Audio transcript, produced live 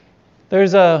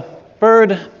There's a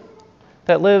bird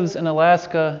that lives in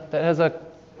Alaska that has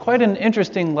quite an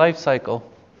interesting life cycle.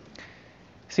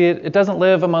 See, it doesn't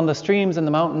live among the streams and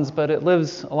the mountains, but it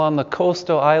lives along the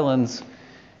coastal islands.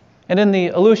 And in the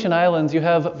Aleutian Islands, you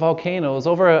have volcanoes,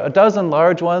 over a dozen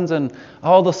large ones and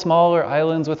all the smaller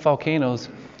islands with volcanoes.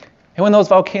 And when those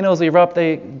volcanoes erupt,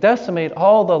 they decimate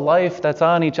all the life that's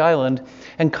on each island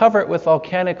and cover it with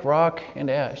volcanic rock and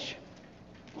ash.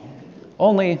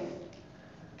 Only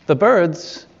the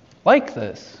birds like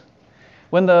this.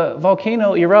 When the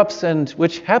volcano erupts, and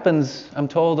which happens, I'm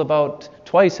told, about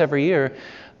twice every year,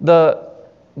 the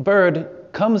bird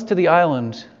comes to the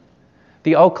island,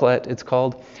 the auklet it's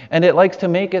called, and it likes to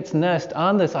make its nest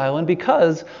on this island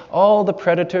because all the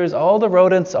predators, all the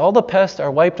rodents, all the pests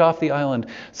are wiped off the island.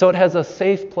 So it has a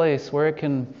safe place where it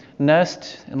can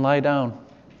nest and lie down.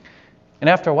 And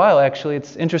after a while, actually,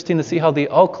 it's interesting to see how the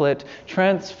auklet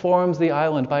transforms the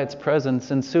island by its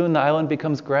presence, and soon the island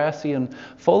becomes grassy and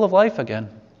full of life again.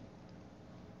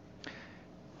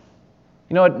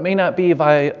 You know, it may not be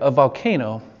by a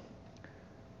volcano,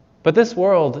 but this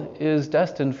world is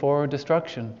destined for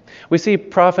destruction. We see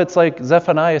prophets like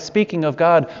Zephaniah speaking of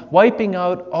God wiping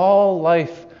out all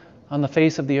life on the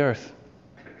face of the earth.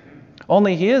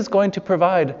 Only He is going to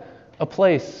provide a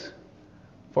place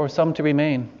for some to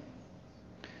remain.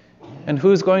 And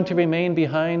who's going to remain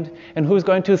behind? And who's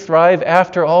going to thrive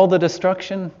after all the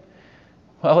destruction?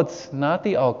 Well, it's not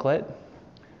the auklet,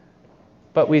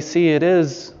 but we see it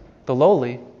is the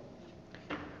lowly.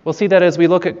 We'll see that as we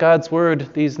look at God's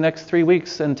Word these next 3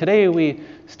 weeks. And today we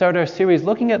start our series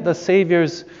looking at the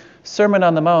Savior's Sermon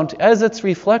on the Mount as it's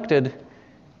reflected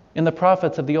in the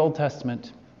prophets of the Old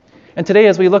Testament. And today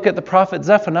as we look at the prophet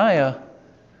Zephaniah,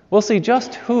 we'll see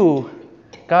just who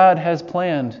God has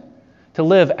planned to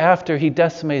live after He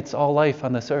decimates all life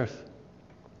on this earth.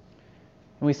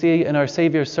 And we see in our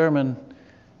Savior's sermon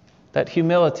that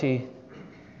humility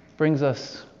brings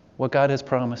us what God has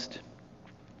promised.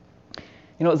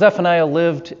 You know, Zephaniah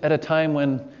lived at a time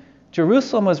when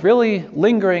Jerusalem was really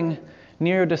lingering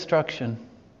near destruction.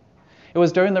 It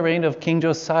was during the reign of King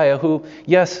Josiah, who,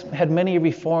 yes, had many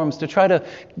reforms to try to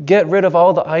get rid of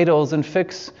all the idols and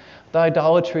fix the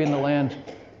idolatry in the land.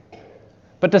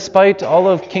 But despite all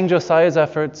of King Josiah's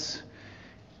efforts,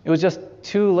 it was just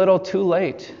too little too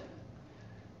late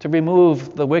to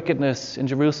remove the wickedness in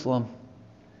Jerusalem.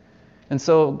 And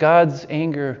so God's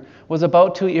anger was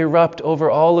about to erupt over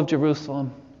all of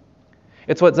Jerusalem.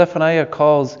 It's what Zephaniah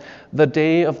calls the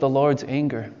day of the Lord's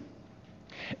anger.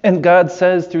 And God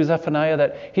says through Zephaniah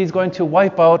that He's going to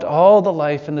wipe out all the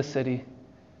life in the city.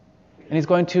 And He's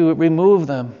going to remove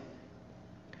them.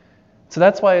 So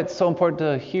that's why it's so important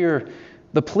to hear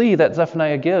the plea that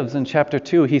Zephaniah gives in chapter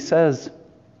 2. He says,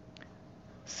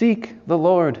 "Seek the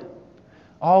Lord,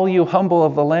 all you humble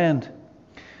of the land,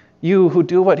 you who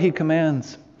do what He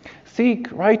commands. Seek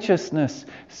righteousness,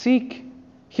 seek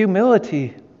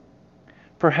humility.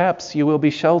 Perhaps you will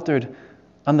be sheltered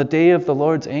on the day of the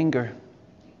Lord's anger."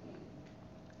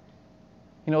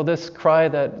 You know, this cry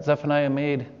that Zephaniah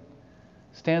made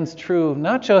stands true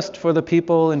not just for the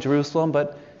people in Jerusalem,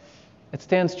 but it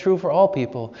stands true for all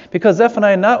people. Because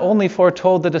Zephaniah not only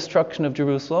foretold the destruction of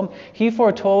Jerusalem, he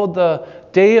foretold the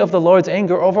day of the Lord's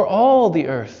anger over all the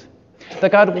earth.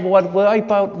 That God would wipe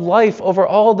out life over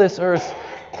all this earth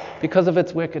because of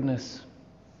its wickedness.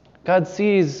 God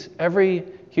sees every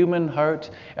human heart,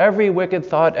 every wicked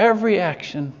thought, every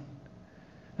action.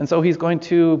 And so He's going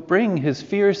to bring His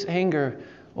fierce anger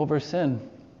over sin.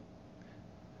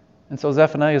 And so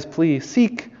Zephaniah's plea,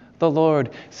 seek the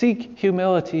Lord, seek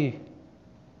humility,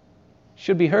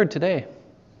 should be heard today.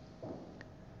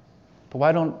 But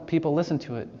why don't people listen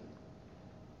to it?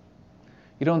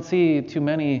 You don't see too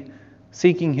many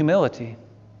seeking humility.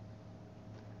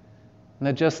 And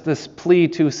that just this plea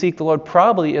to seek the Lord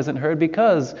probably isn't heard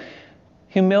because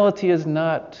humility is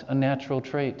not a natural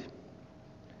trait.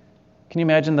 Can you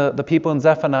imagine the people in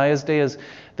Zephaniah's day as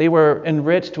they were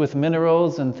enriched with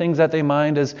minerals and things that they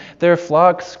mined, as their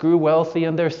flocks grew wealthy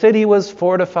and their city was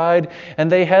fortified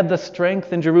and they had the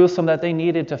strength in Jerusalem that they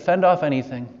needed to fend off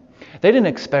anything. They didn't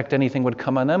expect anything would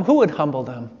come on them. Who would humble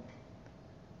them?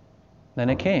 Then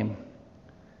it came.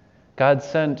 God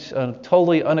sent a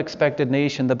totally unexpected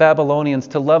nation, the Babylonians,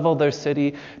 to level their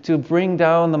city, to bring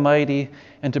down the mighty,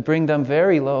 and to bring them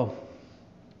very low.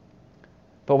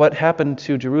 But what happened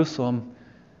to Jerusalem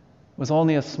was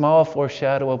only a small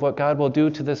foreshadow of what God will do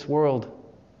to this world.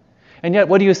 And yet,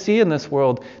 what do you see in this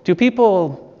world? Do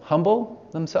people humble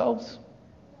themselves?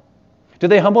 Do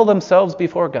they humble themselves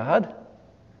before God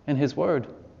and His Word?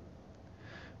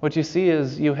 What you see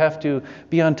is you have to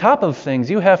be on top of things.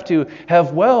 You have to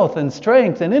have wealth and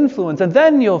strength and influence, and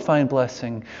then you'll find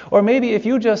blessing. Or maybe if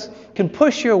you just can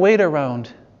push your weight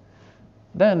around,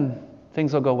 then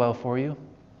things will go well for you.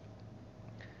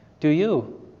 Do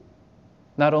you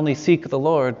not only seek the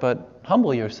Lord, but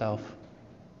humble yourself?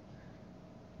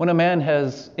 When a man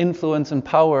has influence and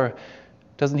power,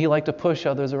 doesn't he like to push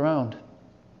others around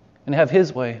and have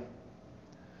his way?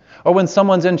 Or when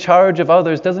someone's in charge of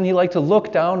others, doesn't he like to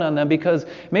look down on them because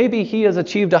maybe he has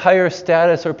achieved a higher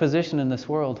status or position in this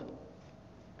world?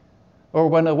 Or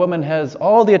when a woman has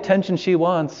all the attention she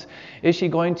wants, is she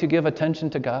going to give attention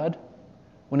to God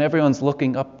when everyone's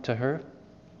looking up to her?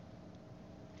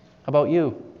 How about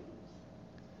you?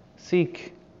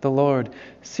 Seek the Lord.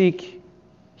 Seek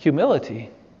humility.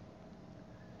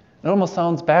 It almost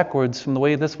sounds backwards from the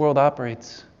way this world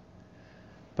operates.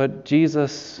 But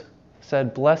Jesus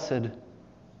said, "Blessed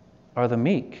are the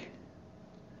meek."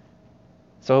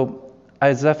 So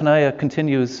as Zephaniah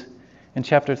continues in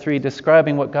chapter 3,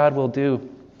 describing what God will do,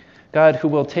 God who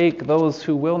will take those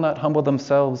who will not humble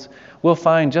themselves, will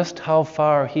find just how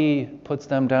far he puts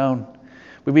them down.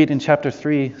 We read in chapter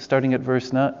 3, starting at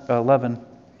verse 11.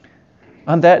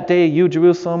 "On that day you,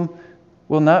 Jerusalem,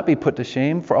 will not be put to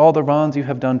shame for all the wrongs you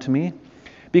have done to me,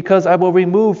 because I will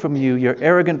remove from you your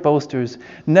arrogant boasters.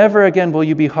 Never again will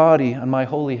you be haughty on my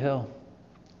holy hill."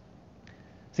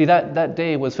 See, that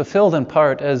day was fulfilled in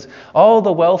part as all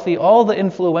the wealthy, all the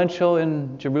influential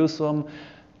in Jerusalem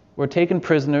were taken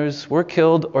prisoners, were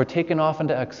killed, or taken off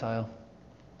into exile.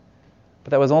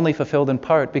 But that was only fulfilled in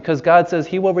part because God says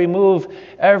he will remove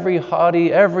every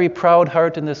haughty, every proud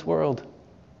heart in this world.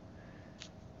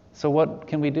 So what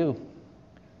can we do?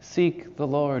 Seek the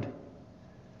Lord.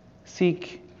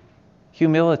 Seek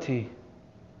humility.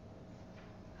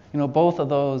 Both of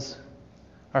those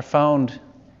are found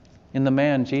in the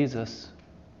man Jesus,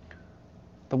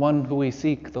 the one who we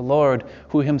seek, the Lord,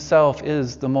 who himself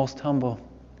is the most humble.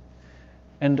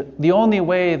 And the only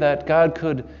way that God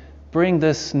could bring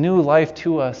this new life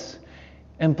to us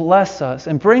and bless us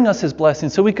and bring us his blessing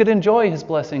so we could enjoy his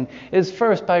blessing is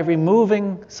first by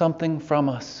removing something from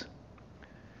us,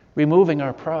 removing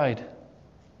our pride.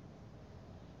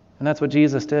 And that's what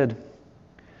Jesus did.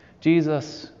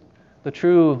 Jesus, the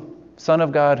true Son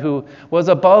of God, who was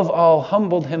above all,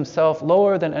 humbled himself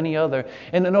lower than any other.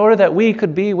 And in order that we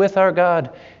could be with our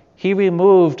God, he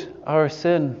removed our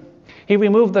sin. He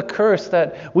removed the curse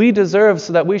that we deserve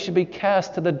so that we should be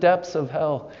cast to the depths of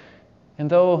hell. And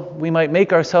though we might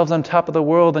make ourselves on top of the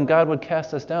world and God would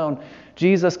cast us down,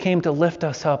 Jesus came to lift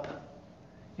us up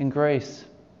in grace.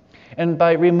 And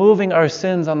by removing our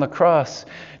sins on the cross,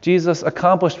 Jesus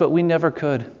accomplished what we never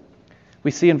could.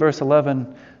 We see in verse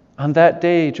 11, "On that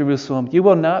day, Jerusalem, you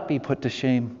will not be put to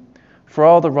shame for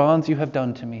all the wrongs you have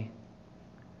done to me."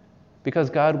 Because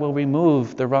God will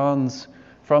remove the wrongs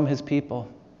from his people.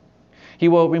 He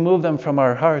will remove them from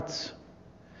our hearts.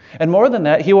 And more than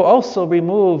that, he will also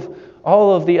remove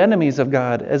all of the enemies of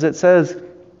God. As it says,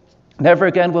 "Never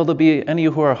again will there be any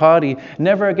who are haughty,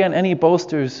 never again any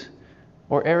boasters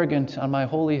or arrogant on my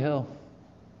holy hill.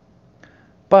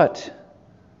 But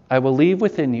I will leave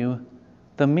within you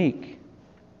the meek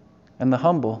and the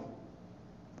humble,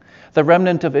 the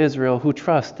remnant of Israel who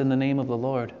trust in the name of the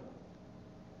Lord."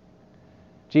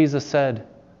 Jesus said,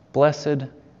 "Blessed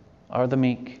are the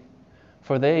meek,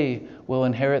 for they will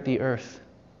inherit the earth."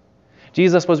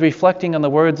 Jesus was reflecting on the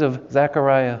words of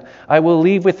Zechariah, "I will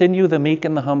leave within you the meek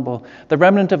and the humble, the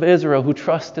remnant of Israel who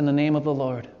trust in the name of the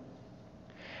Lord."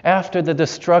 After the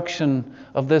destruction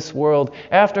of this world,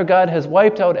 after God has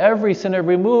wiped out every sinner,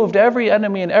 removed every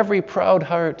enemy and every proud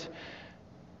heart,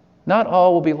 not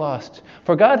all will be lost.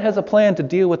 For God has a plan to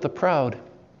deal with the proud,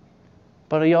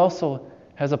 but he also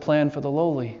has a plan for the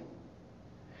lowly.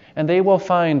 And they will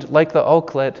find, like the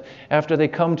Auklet, after they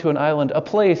come to an island, a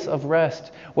place of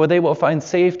rest where they will find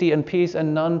safety and peace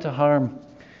and none to harm.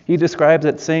 He describes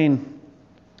it saying,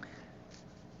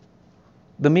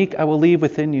 "The meek I will leave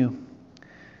within you.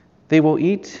 They will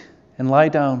eat and lie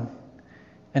down,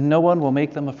 and no one will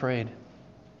make them afraid."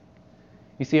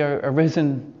 You see, our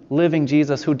risen, living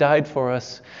Jesus who died for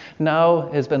us now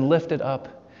has been lifted up.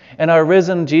 And our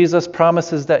risen Jesus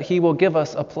promises that he will give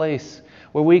us a place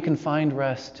where we can find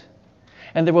rest.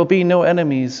 And there will be no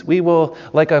enemies. We will,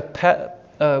 like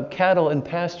cattle in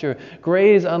pasture,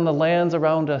 graze on the lands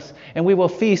around us, and we will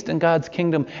feast in God's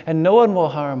kingdom, and no one will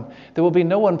harm. There will be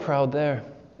no one proud there,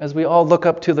 as we all look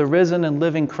up to the risen and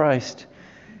living Christ.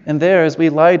 And there, as we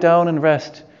lie down and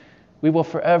rest, we will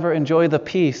forever enjoy the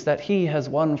peace that he has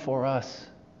won for us.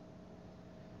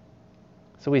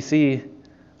 So we see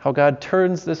how God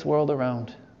turns this world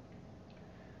around.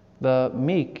 The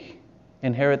meek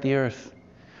inherit the earth.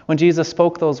 When Jesus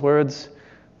spoke those words,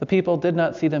 the people did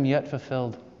not see them yet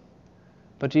fulfilled.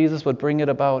 But Jesus would bring it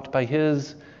about by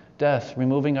his death,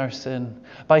 removing our sin,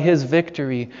 by his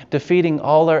victory, defeating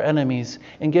all our enemies,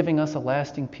 and giving us a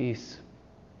lasting peace.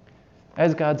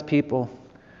 As God's people,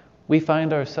 we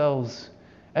find ourselves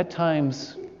at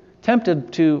times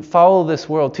tempted to follow this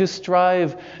world, to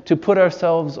strive to put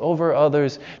ourselves over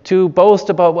others, to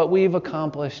boast about what we've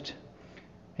accomplished.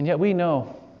 And yet we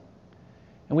know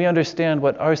and we understand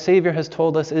what our Savior has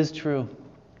told us is true.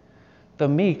 The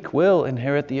meek will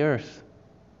inherit the earth.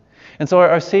 And so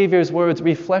our Savior's words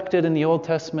reflected in the Old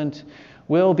Testament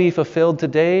will be fulfilled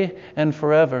today and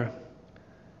forever.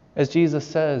 As Jesus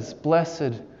says,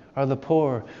 "Blessed are the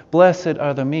poor, blessed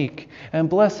are the meek, and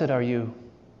blessed are you."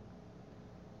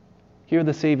 Hear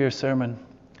the Savior's sermon.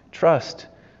 Trust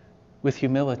with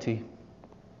humility.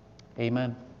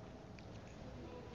 Amen.